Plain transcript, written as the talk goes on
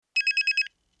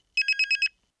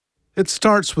It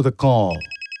starts with a call.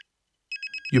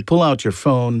 You pull out your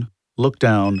phone, look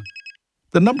down.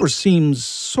 The number seems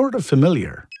sort of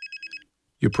familiar.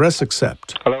 You press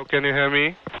accept. Hello, can you hear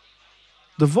me?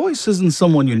 The voice isn't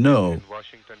someone you know,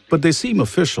 but they seem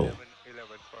official.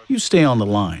 You stay on the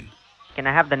line. Can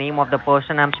I have the name of the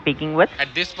person I'm speaking with?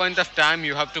 At this point of time,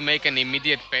 you have to make an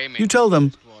immediate payment. You tell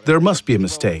them there must be a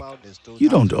mistake. You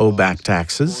don't owe back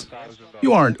taxes.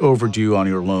 You aren't overdue on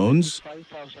your loans.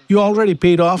 You already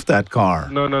paid off that car.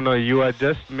 No. You are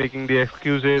just making the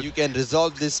excuses. You can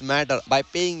resolve this matter by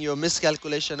paying your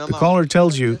miscalculation amount. The caller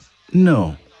tells you,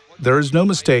 no, there is no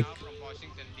mistake.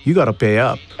 You gotta pay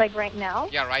up, Like right now?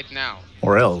 Yeah, right now.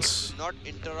 or else Not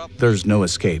interrupt. there's no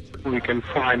escape. We can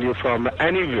find you from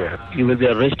anywhere. You will be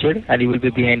arrested and you will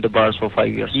be behind the bars for 5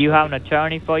 years. Do you have an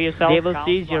attorney for yourself? They will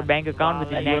seize your bank account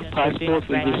within the Your next passport 15 will be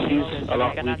 20 seized days. along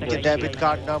You cannot with Your debit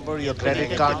card number, your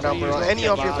credit card number, or any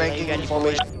of your banking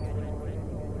information.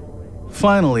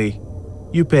 Finally,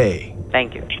 you pay.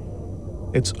 Thank you.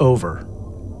 It's over.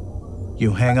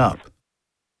 You hang up.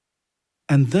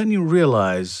 And then you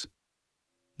realize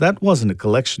that wasn't a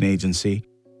collection agency.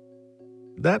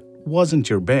 That wasn't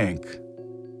your bank.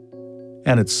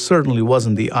 And it certainly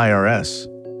wasn't the IRS.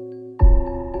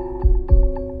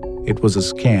 It was a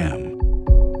scam.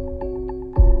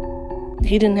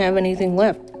 He didn't have anything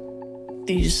left.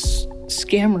 These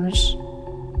scammers,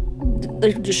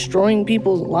 they're destroying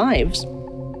people's lives.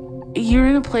 You're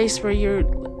in a place where you're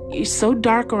so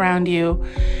dark around you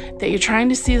that you're trying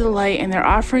to see the light, and they're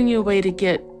offering you a way to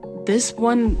get this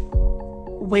one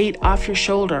weight off your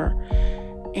shoulder,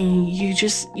 and you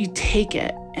take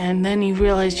it, and then you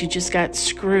realize you just got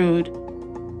screwed.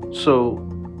 So,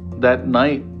 that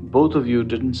night, both of you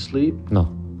didn't sleep? No.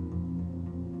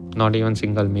 Not even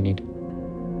single minute.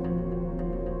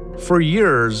 For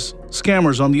years,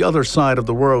 scammers on the other side of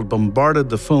the world bombarded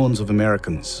the phones of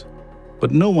Americans,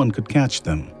 but no one could catch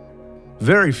them.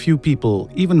 Very few people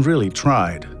even really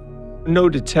tried. No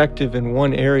detective in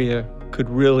one area could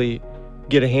really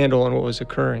get a handle on what was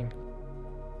occurring.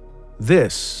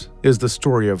 This is the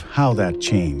story of how that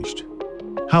changed.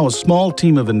 How a small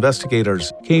team of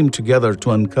investigators came together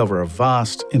to uncover a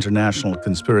vast international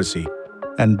conspiracy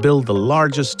and build the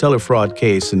largest telefraud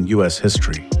case in U.S.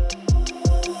 history.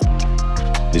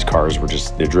 These cars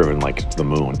they're driven like to the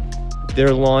moon.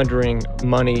 They're laundering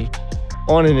money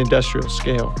on an industrial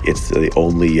scale. It's the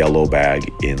only yellow bag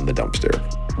in the dumpster.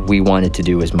 We wanted to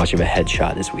do as much of a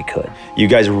headshot as we could. You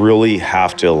guys really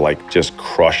have to just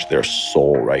crush their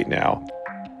soul right now.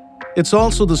 It's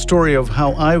also the story of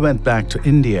how I went back to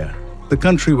India, the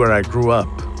country where I grew up,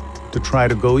 to try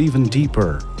to go even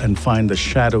deeper and find the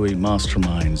shadowy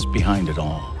masterminds behind it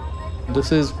all.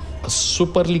 This is a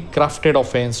superly crafted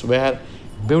offense where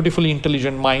beautifully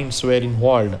intelligent minds were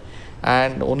involved.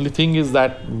 And only thing is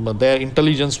that their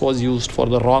intelligence was used for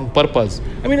the wrong purpose.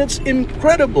 I mean, it's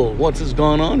incredible what has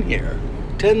gone on here.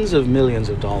 Tens of millions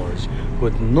of dollars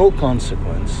with no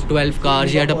consequence. 12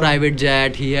 cars, he had a private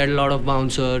jet, he had a lot of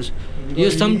bouncers.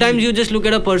 Sometimes you just look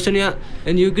at a person,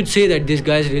 and you could say that this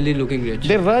guy is really looking rich.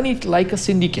 They run it like a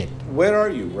syndicate. Where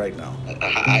are you right now?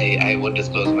 I won't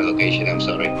disclose my location, I'm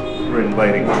sorry. We're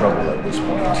inviting trouble at this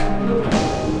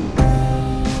point.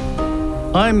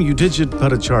 I'm Udijit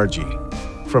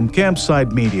Bhattacharjee. From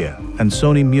Campside Media and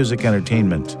Sony Music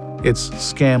Entertainment, it's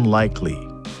Scam Likely,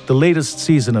 the latest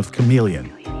season of Chameleon,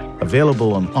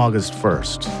 available on August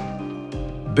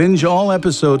 1st. Binge all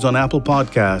episodes on Apple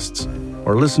Podcasts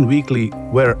or listen weekly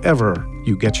wherever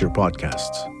you get your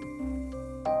podcasts.